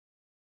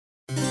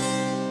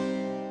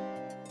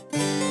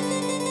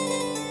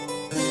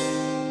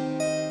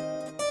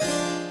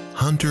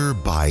Hunter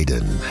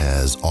Biden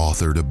has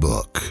authored a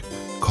book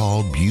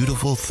called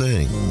Beautiful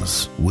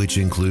Things, which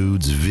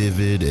includes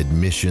vivid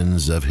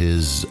admissions of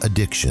his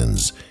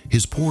addictions,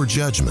 his poor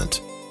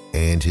judgment,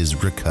 and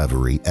his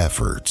recovery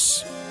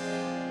efforts.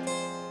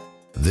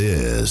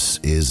 This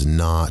is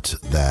not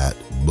that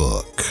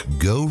book.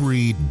 Go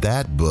read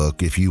that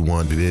book if you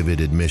want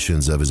vivid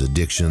admissions of his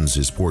addictions,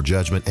 his poor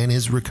judgment, and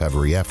his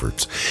recovery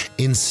efforts.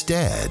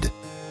 Instead,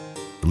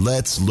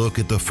 let's look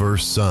at the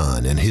first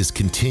son and his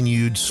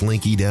continued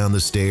slinky down the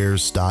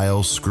stairs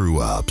style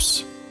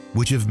screw-ups,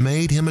 which have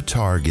made him a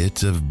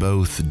target of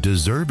both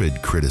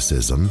deserved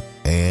criticism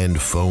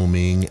and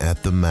foaming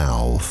at the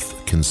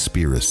mouth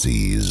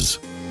conspiracies.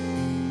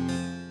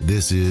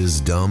 This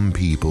is Dumb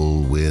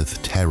People with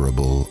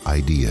Terrible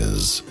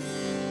Ideas.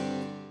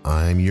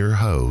 I'm your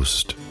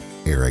host,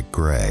 Eric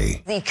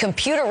Gray. The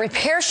computer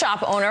repair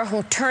shop owner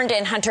who turned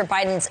in Hunter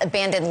Biden's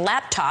abandoned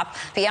laptop,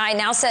 the FBI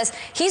now says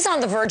he's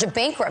on the verge of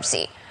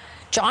bankruptcy.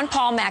 John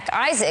Paul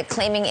MacIsaac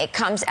claiming it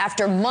comes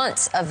after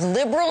months of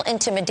liberal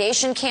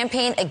intimidation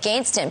campaign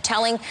against him,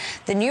 telling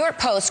the New York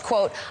Post,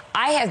 quote,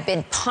 "I have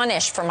been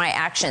punished for my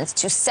actions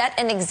to set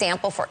an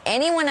example for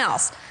anyone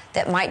else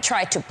that might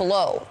try to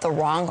blow the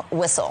wrong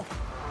whistle."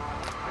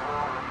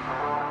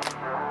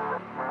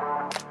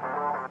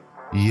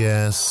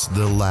 Yes,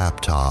 the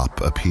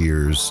laptop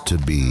appears to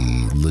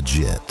be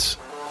legit.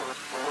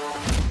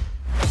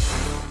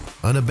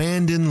 An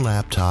abandoned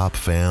laptop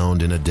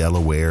found in a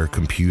Delaware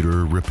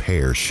computer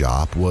repair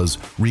shop was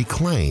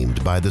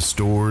reclaimed by the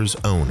store's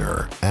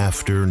owner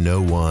after no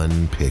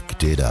one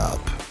picked it up.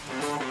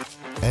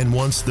 And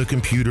once the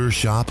computer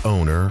shop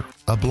owner,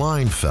 a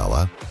blind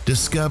fella,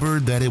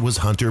 discovered that it was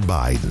Hunter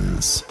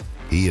Biden's,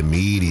 he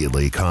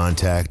immediately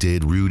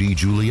contacted Rudy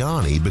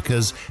Giuliani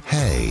because,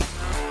 hey,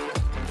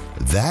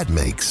 that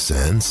makes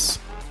sense.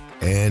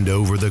 And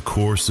over the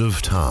course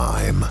of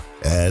time,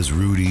 as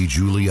Rudy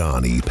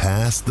Giuliani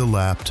passed the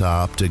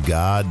laptop to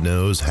God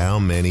knows how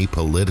many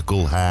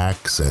political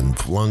hacks and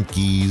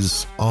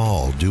flunkies,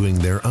 all doing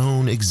their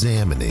own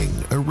examining,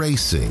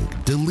 erasing,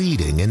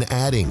 deleting, and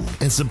adding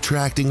and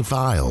subtracting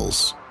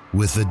files,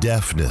 with the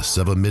deftness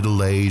of a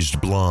middle-aged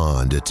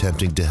blonde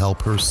attempting to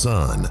help her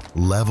son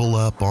level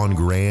up on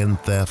Grand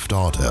Theft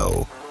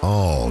Auto,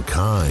 all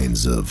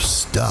kinds of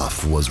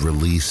stuff was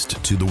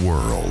released to the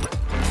world.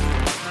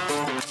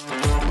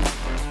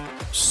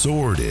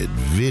 Sordid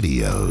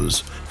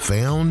videos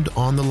found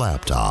on the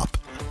laptop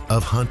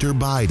of Hunter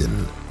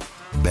Biden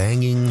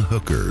banging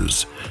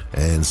hookers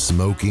and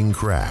smoking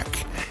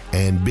crack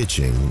and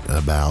bitching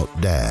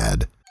about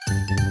dad.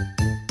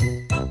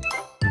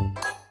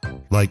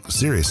 Like,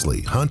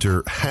 seriously,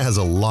 Hunter has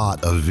a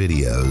lot of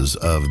videos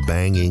of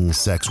banging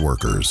sex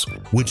workers,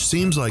 which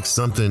seems like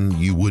something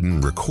you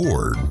wouldn't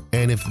record.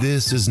 And if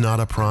this is not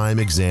a prime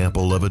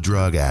example of a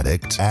drug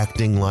addict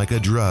acting like a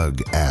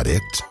drug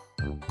addict,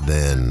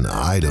 then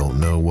I don't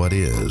know what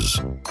is.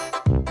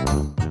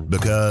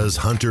 Because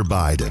Hunter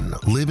Biden,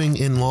 living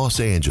in Los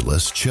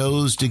Angeles,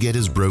 chose to get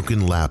his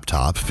broken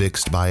laptop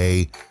fixed by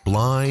a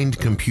blind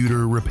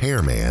computer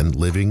repairman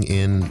living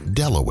in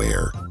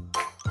Delaware.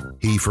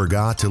 He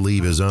forgot to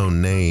leave his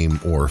own name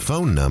or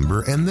phone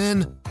number, and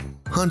then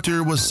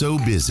Hunter was so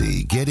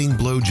busy getting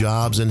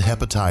blowjobs and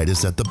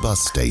hepatitis at the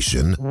bus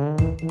station,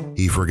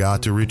 he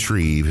forgot to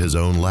retrieve his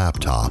own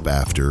laptop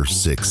after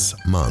 6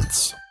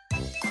 months.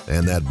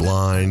 And that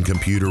blind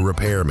computer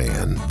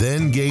repairman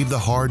then gave the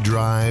hard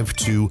drive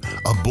to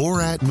a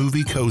Borat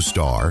movie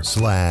co-star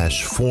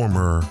 /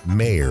 former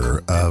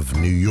mayor of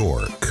New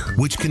York,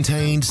 which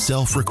contained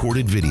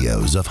self-recorded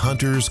videos of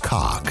Hunter's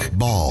cock,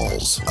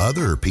 balls,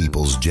 other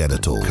people's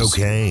genitals,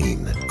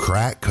 cocaine,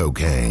 crack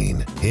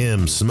cocaine,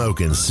 him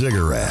smoking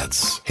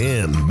cigarettes,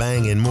 him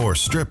banging more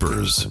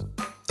strippers,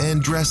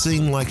 and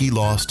dressing like he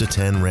lost a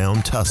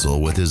 10-round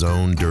tussle with his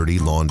own dirty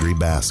laundry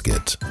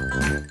basket.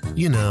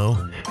 You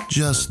know,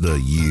 just the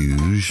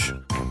huge.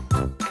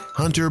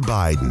 Hunter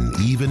Biden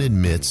even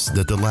admits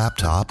that the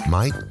laptop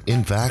might,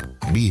 in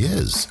fact, be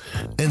his,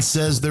 and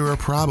says there are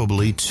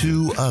probably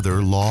 2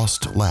 other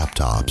lost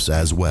laptops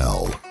as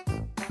well.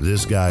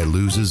 This guy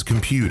loses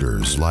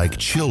computers like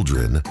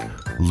children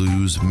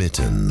lose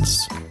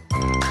mittens.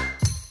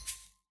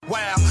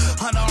 Wow,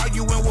 Hunter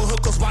arguing with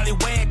hookers while they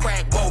wearing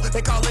crack. Whoa,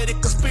 they call it a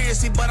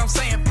conspiracy, but I'm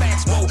saying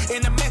facts. Whoa,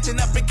 in the mansion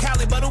up in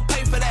Cali, but who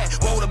pay for that?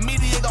 Whoa, the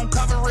media gon'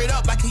 cover it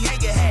up like he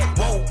ain't get hacked.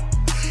 Whoa,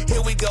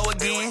 here we go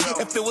again.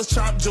 If it was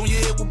Trump Jr.,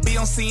 it would be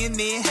on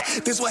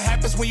CNN. This what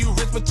happens when you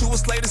rich but you a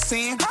slave to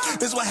sin.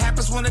 This what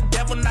happens when the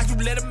devil knock you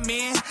let him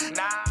in.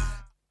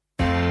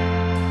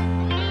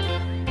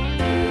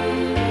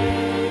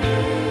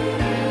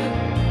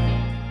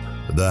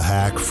 The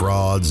hack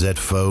frauds at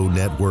faux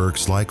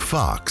networks like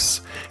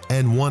Fox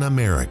and One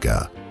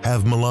America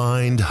have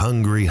maligned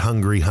hungry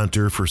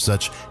Hunter for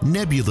such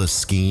nebulous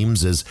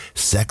schemes as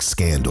sex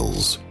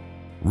scandals,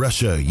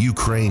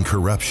 Russia-Ukraine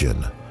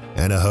corruption,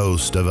 and a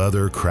host of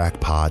other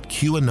crackpot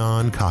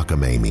QAnon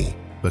cockamamie,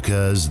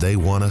 because they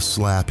want to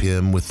slap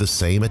him with the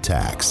same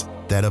attacks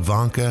that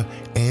Ivanka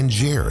and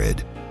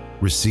Jared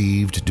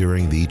received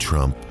during the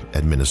Trump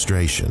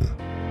administration.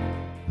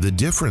 The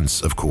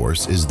difference, of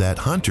course, is that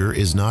Hunter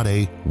is not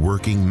a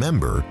working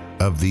member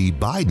of the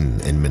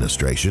Biden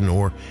administration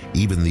or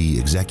even the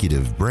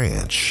executive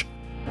branch.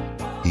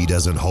 He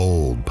doesn't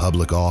hold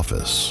public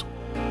office.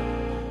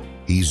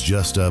 He's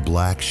just a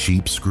black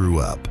sheep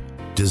screw-up,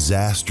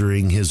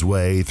 disastering his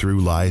way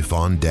through life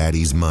on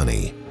daddy's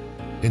money,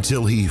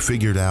 until he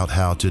figured out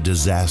how to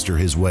disaster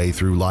his way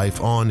through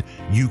life on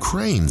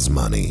Ukraine's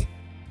money,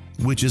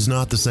 which is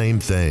not the same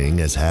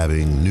thing as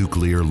having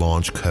nuclear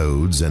launch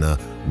codes and a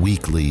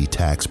weekly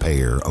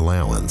taxpayer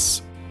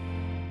allowance.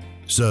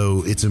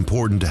 So it's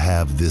important to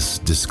have this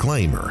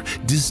disclaimer,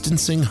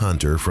 distancing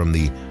Hunter from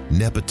the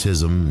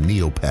nepotism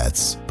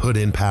Neopets put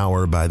in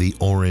power by the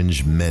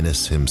Orange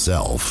Menace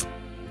himself,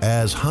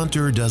 as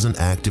Hunter doesn't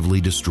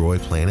actively destroy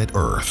planet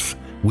Earth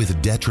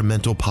with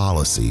detrimental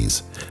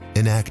policies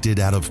enacted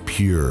out of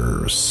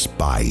pure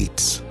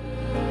spite.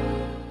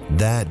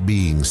 That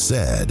being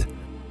said,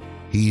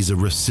 he's a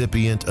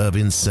recipient of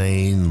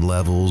insane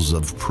levels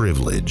of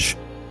privilege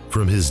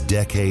from his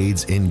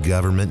decades in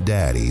government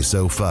daddy,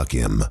 so fuck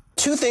him.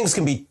 Two things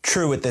can be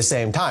true at the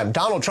same time.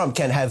 Donald Trump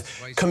can have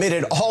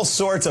committed all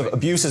sorts of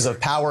abuses of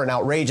power and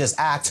outrageous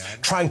acts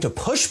trying to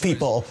push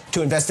people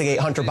to investigate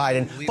Hunter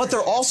Biden, but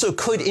there also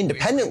could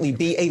independently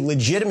be a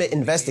legitimate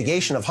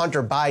investigation of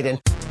Hunter Biden.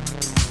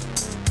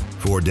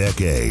 For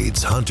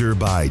decades, Hunter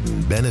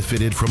Biden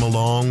benefited from a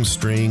long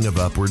string of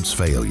upwards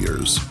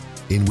failures,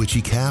 in which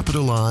he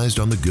capitalized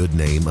on the good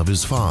name of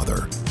his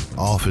father,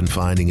 often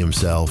finding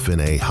himself in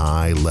a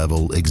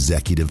high-level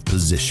executive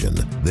position,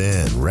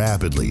 then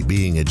rapidly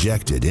being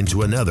ejected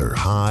into another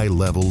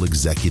high-level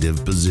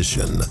executive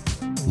position,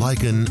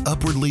 like an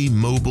upwardly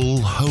mobile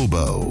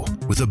hobo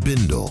with a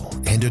bindle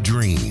and a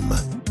dream,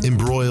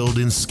 embroiled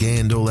in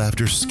scandal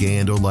after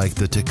scandal like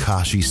the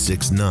Tekashi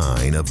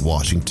 6ix9ine of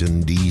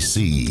Washington,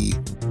 D.C.,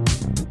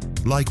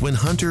 like when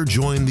Hunter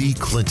joined the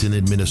Clinton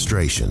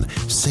administration,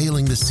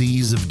 sailing the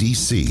seas of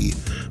D.C.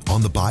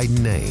 on the Biden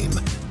name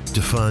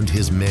to fund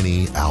his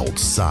many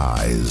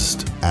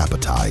outsized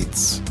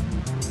appetites.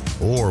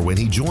 Or when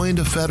he joined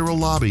a federal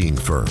lobbying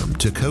firm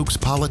to coax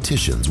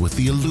politicians with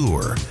the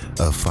allure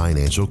of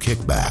financial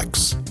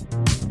kickbacks.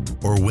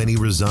 Or when he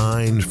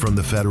resigned from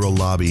the federal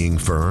lobbying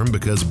firm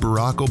because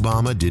Barack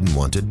Obama didn't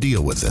want to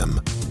deal with him.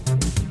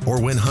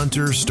 Or when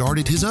Hunter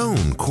started his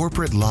own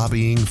corporate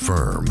lobbying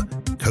firm,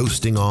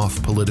 coasting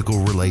off political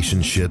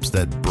relationships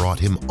that brought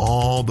him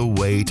all the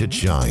way to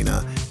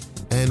China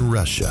and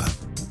Russia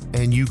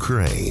and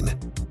Ukraine,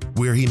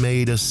 where he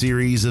made a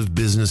series of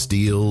business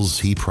deals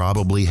he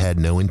probably had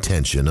no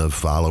intention of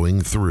following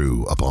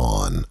through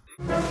upon.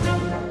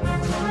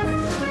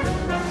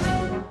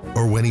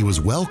 Or when he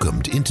was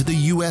welcomed into the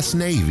U.S.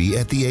 Navy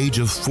at the age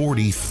of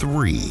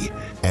 43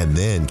 and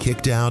then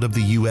kicked out of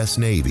the U.S.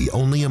 Navy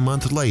only a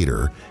month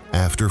later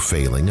after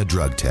failing a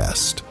drug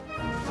test.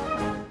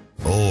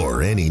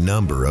 Or any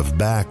number of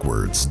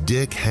backwards,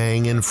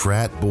 dick-hanging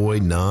frat boy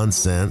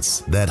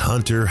nonsense that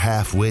Hunter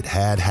Halfwit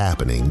had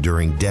happening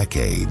during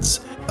decades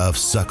of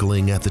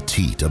suckling at the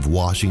teat of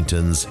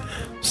Washington's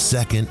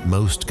second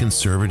most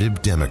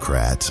conservative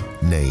Democrat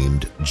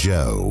named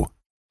Joe.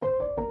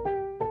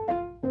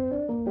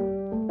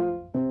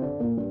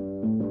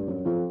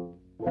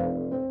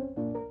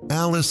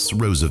 Alice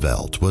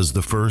Roosevelt was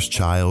the first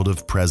child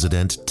of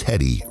President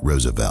Teddy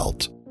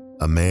Roosevelt,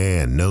 a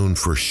man known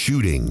for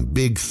shooting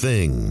big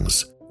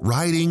things,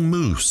 riding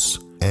moose,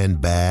 and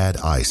bad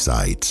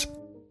eyesight.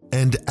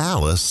 And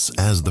Alice,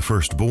 as the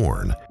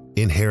firstborn,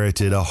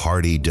 inherited a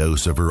hearty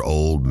dose of her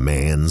old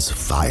man's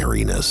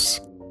fieriness,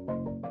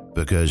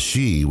 because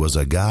she was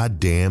a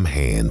goddamn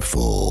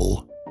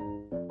handful.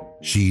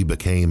 She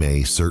became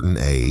a certain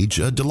age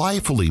a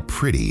delightfully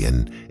pretty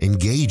and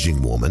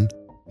engaging woman,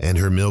 and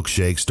her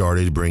milkshake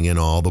started bringing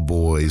all the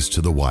boys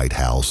to the White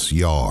House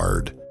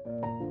yard.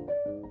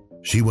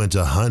 She went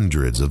to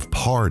hundreds of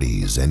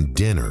parties and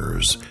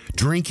dinners,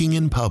 drinking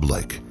in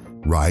public,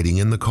 riding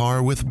in the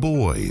car with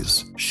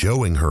boys,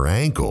 showing her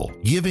ankle,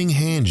 giving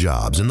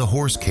handjobs in the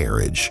horse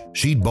carriage.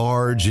 She'd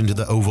barge into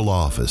the Oval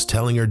Office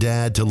telling her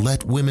dad to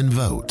let women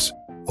vote,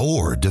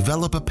 or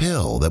develop a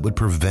pill that would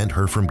prevent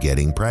her from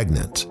getting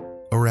pregnant,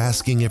 or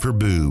asking if her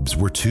boobs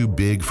were too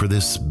big for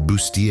this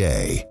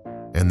bustier.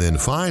 And then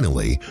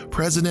finally,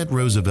 President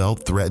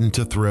Roosevelt threatened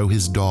to throw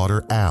his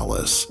daughter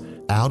Alice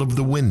out of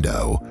the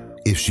window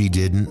if she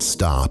didn't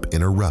stop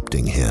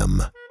interrupting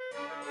him.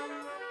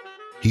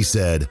 He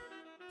said,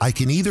 "I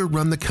can either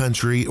run the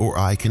country or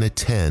I can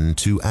attend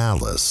to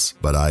Alice,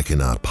 but I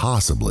cannot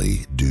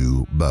possibly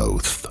do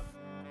both."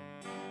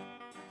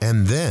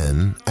 And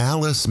then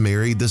Alice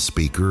married the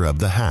Speaker of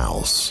the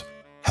House,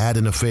 had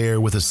an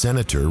affair with a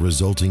senator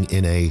resulting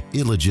in an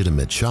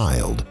illegitimate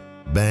child,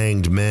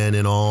 banged men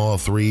in all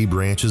three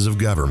branches of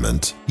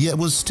government, yet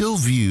was still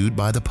viewed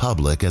by the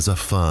public as a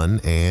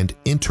fun and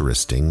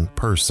interesting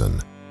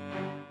person.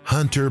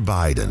 Hunter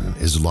Biden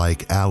is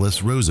like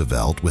Alice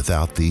Roosevelt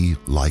without the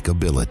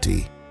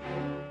likability.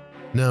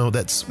 No,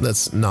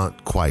 that's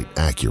not quite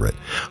accurate.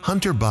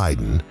 Hunter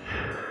Biden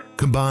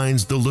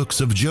combines the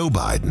looks of Joe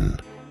Biden,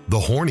 the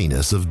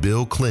horniness of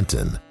Bill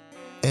Clinton,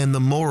 and the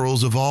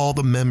morals of all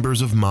the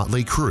members of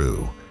Motley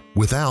Crue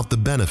without the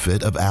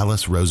benefit of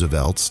Alice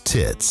Roosevelt's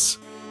tits.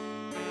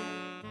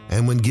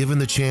 And when given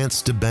the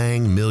chance to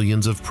bang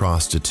millions of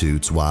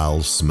prostitutes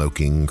while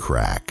smoking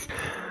crack,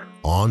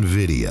 on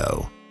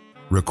video,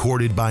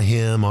 recorded by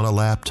him on a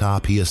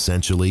laptop he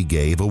essentially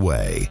gave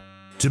away,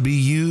 to be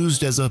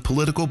used as a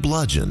political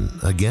bludgeon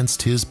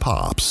against his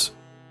pops.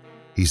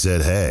 He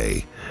said,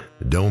 "Hey,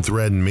 don't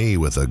threaten me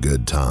with a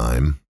good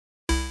time."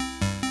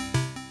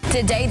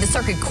 Today, the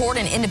Circuit Court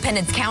in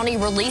Independence County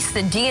released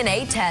the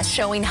DNA test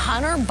showing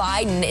Hunter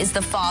Biden is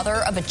the father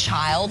of a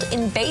child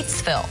in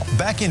Batesville.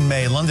 Back in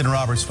May, London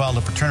Roberts filed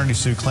a paternity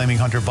suit claiming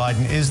Hunter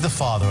Biden is the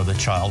father of the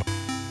child.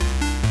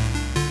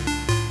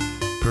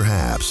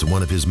 Perhaps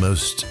one of his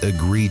most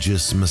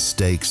egregious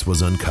mistakes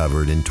was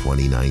uncovered in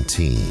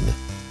 2019,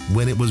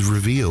 when it was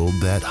revealed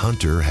that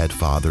Hunter had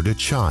fathered a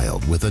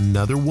child with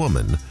another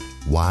woman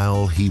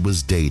while he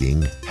was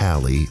dating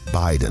Hallie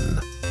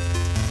Biden.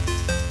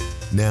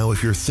 Now,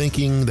 if you're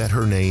thinking that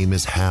her name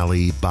is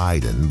Hallie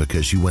Biden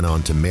because she went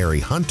on to marry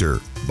Hunter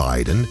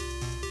Biden,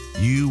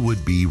 you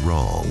would be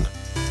wrong.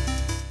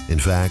 In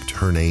fact,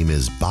 her name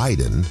is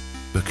Biden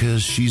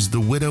because she's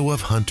the widow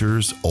of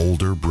Hunter's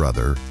older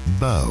brother,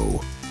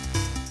 Beau,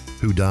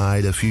 who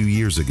died a few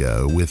years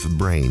ago with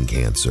brain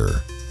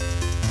cancer.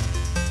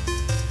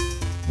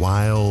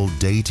 While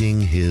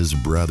dating his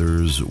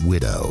brother's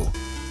widow,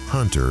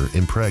 Hunter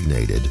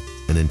impregnated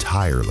an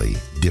entirely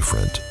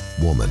different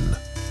woman.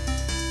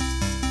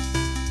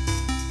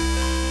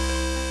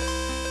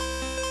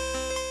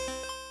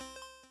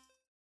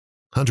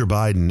 Hunter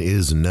Biden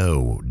is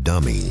no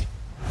dummy.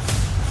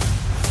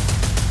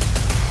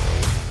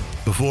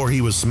 Before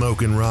he was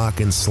smoking rock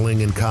and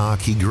slinging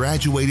cock, he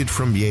graduated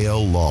from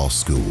Yale Law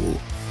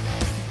School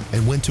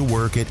and went to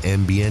work at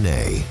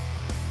MBNA,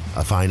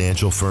 a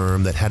financial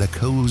firm that had a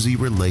cozy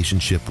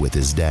relationship with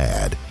his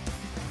dad.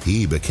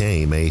 He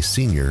became a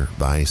senior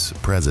vice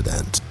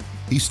president.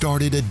 He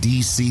started a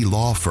DC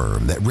law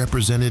firm that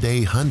represented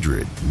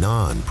 100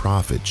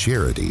 non-profit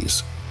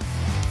charities.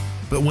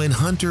 But when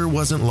Hunter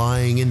wasn't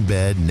lying in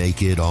bed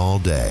naked all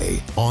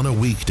day, on a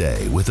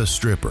weekday with a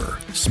stripper,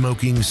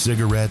 smoking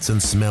cigarettes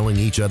and smelling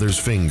each other's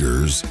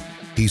fingers,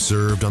 he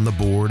served on the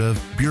board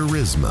of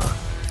Burisma,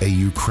 a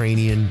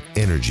Ukrainian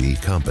energy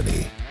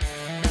company.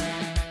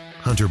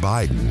 Hunter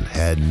Biden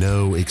had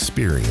no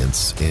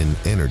experience in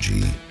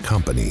energy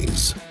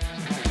companies.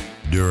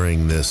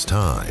 During this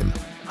time,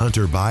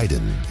 Hunter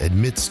Biden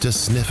admits to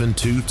sniffing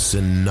toots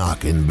and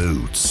knocking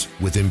boots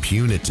with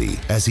impunity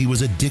as he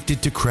was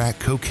addicted to crack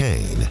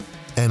cocaine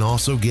and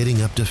also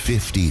getting up to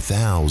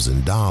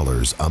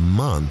 $50,000 a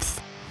month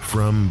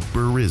from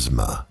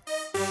Burisma.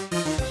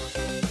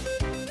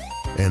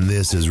 And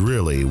this is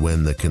really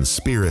when the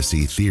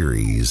conspiracy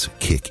theories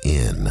kick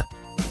in.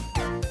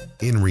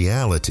 In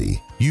reality,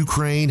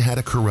 Ukraine had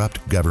a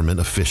corrupt government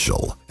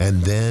official,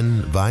 and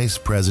then Vice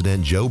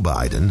President Joe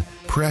Biden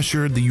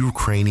pressured the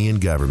Ukrainian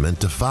government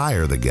to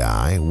fire the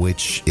guy,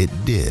 which it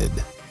did.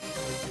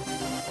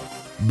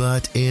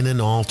 But in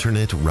an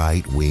alternate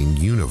right-wing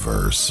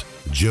universe,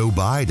 Joe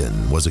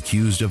Biden was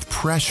accused of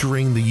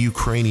pressuring the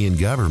Ukrainian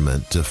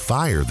government to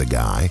fire the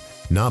guy,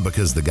 not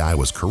because the guy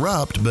was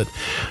corrupt, but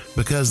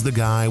because the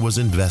guy was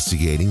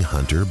investigating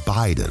Hunter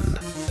Biden.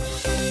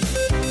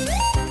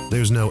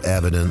 There's no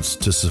evidence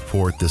to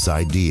support this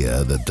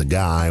idea that the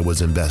guy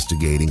was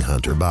investigating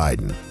Hunter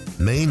Biden,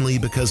 mainly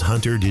because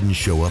Hunter didn't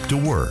show up to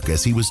work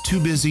as he was too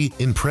busy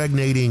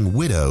impregnating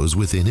widows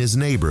within his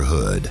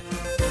neighborhood.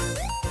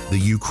 The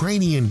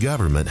Ukrainian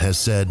government has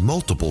said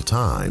multiple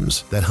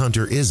times that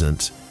Hunter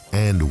isn't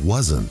and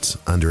wasn't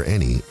under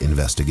any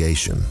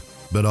investigation.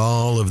 But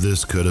all of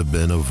this could have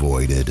been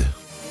avoided.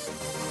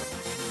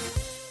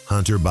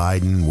 Hunter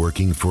Biden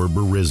working for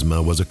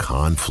Burisma was a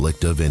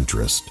conflict of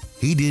interest.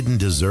 He didn't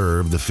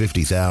deserve the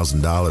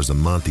 $50,000 a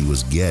month he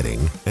was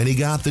getting, and he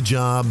got the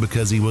job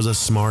because he was a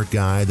smart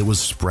guy that was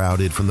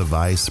sprouted from the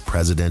vice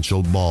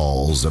presidential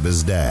balls of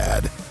his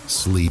dad,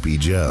 Sleepy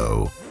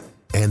Joe.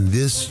 And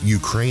this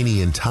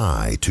Ukrainian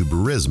tie to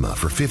Burisma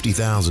for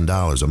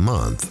 $50,000 a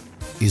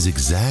month is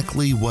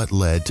exactly what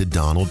led to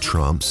Donald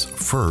Trump's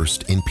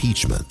first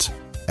impeachment,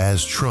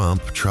 as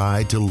Trump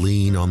tried to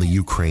lean on the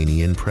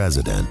Ukrainian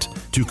president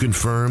to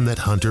confirm that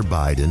Hunter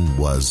Biden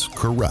was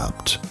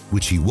corrupt,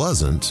 which he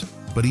wasn't,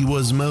 but he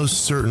was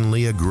most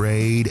certainly a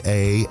grade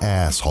A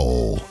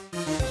asshole,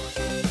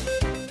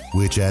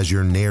 which, as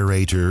your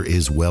narrator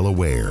is well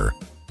aware,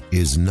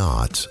 is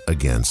not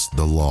against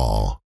the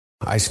law.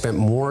 I spent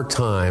more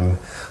time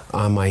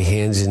on my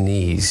hands and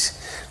knees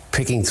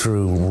picking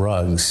through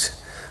rugs,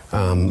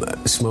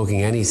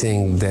 smoking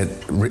anything that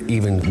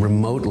even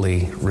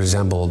remotely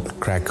resembled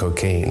crack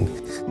cocaine.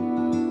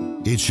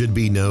 It should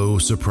be no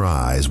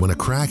surprise when a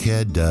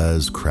crackhead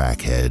does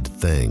crackhead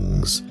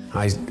things.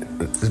 I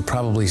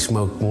probably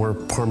smoked more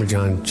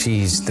Parmesan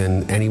cheese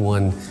than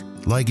anyone.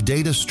 Like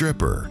date a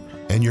stripper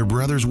and your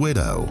brother's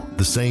widow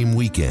the same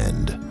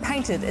weekend.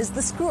 Painted as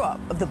the screw-up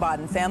of the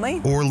Biden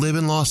family. Or live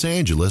in Los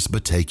Angeles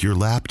but take your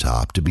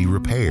laptop to be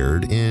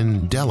repaired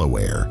in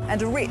Delaware.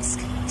 And a risk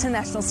to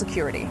national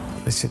security.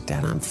 I said,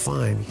 Dad, I'm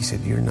fine. He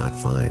said, you're not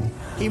fine.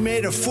 He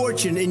made a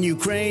fortune in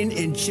Ukraine,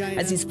 in China.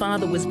 As his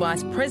father was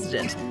vice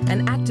president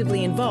and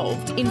actively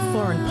involved in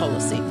foreign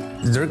policy.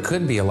 There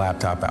could be a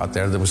laptop out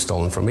there that was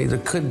stolen from me. There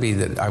could be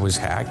that I was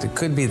hacked. It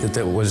could be that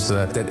it was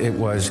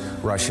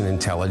Russian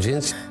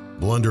intelligence.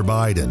 Blunder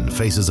Biden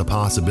faces a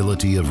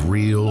possibility of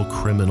real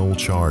criminal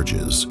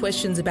charges.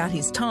 Questions about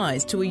his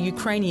ties to a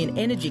Ukrainian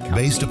energy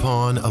company. Based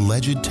upon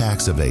alleged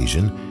tax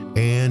evasion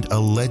and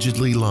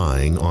allegedly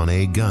lying on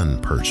a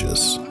gun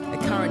purchase. A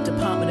current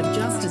Department of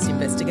Justice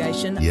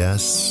investigation.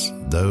 Yes,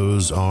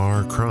 those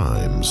are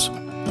crimes.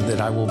 That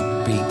I will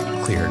be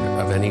cleared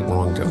of any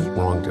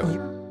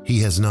wrongdoing.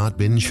 He has not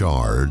been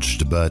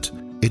charged, but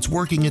it's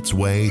working its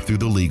way through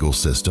the legal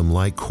system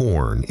like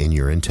corn in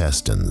your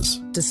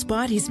intestines.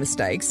 Despite his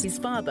mistakes, his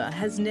father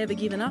has never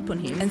given up on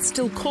him and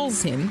still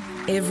calls him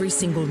every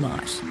single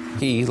night.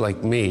 He,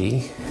 like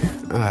me,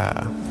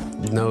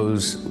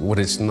 knows what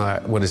it's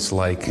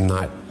like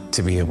not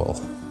to be able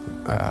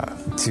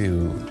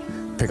to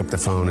pick up the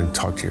phone and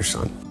talk to your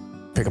son.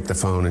 Pick up the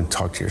phone and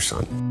talk to your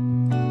son.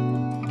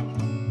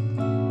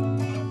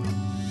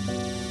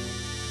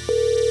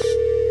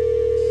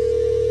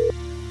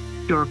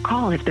 Your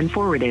call has been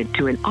forwarded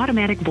to an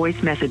automatic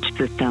voice message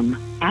system.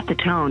 At the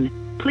tone,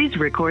 please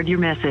record your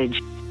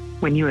message.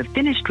 When you have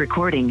finished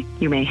recording,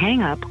 you may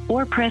hang up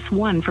or press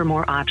 1 for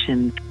more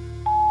options.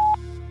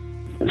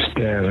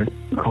 Dad,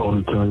 I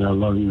called to tell you I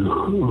love you.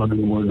 I love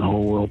you more than the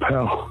whole world,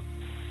 pal.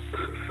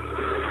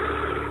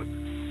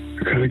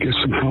 Can I get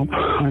some help?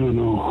 I don't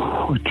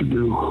know what to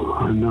do.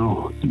 I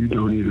know you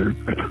don't either,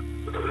 but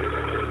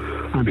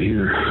I'm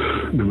here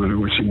no matter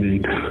what you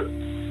need.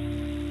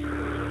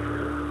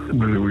 No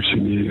matter what you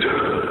need,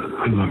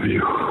 I love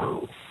you.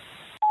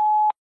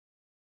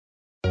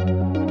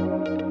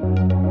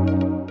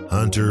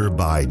 Hunter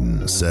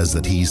Biden says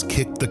that he's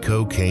kicked the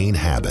cocaine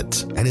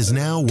habit and is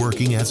now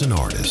working as an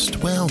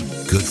artist. Well,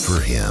 good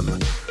for him.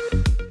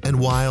 And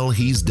while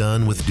he's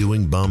done with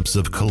doing bumps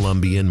of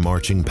Colombian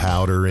marching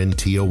powder in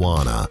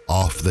Tijuana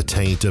off the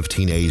taint of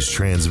teenage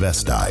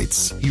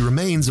transvestites, he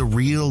remains a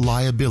real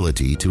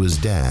liability to his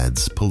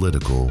dad's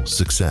political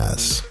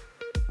success.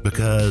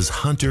 Because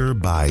Hunter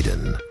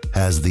Biden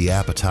has the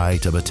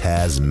appetite of a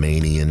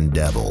Tasmanian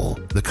devil,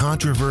 the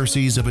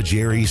controversies of a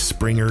Jerry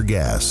Springer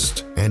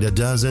guest, and a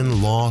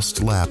dozen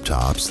lost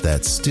laptops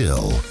that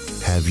still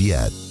have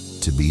yet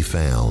to be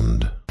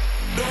found.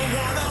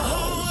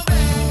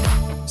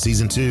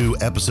 Season 2,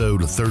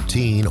 episode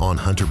 13 on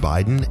Hunter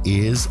Biden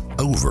is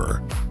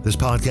over. This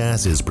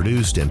podcast is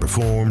produced and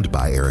performed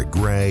by Eric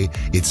Gray.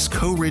 It's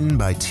co-written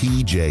by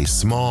TJ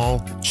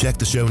Small. Check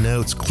the show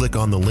notes, click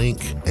on the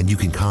link, and you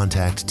can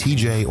contact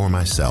TJ or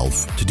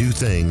myself to do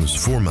things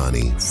for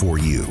money for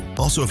you.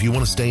 Also, if you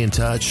want to stay in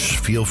touch,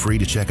 feel free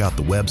to check out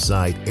the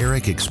website,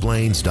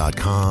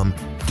 ericexplains.com.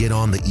 Get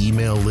on the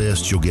email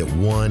list. You'll get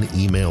one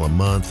email a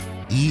month.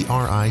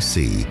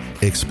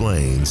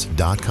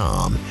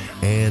 ericexplains.com.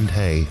 And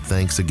hey,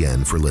 thanks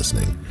again for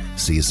listening.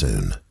 See you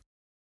soon.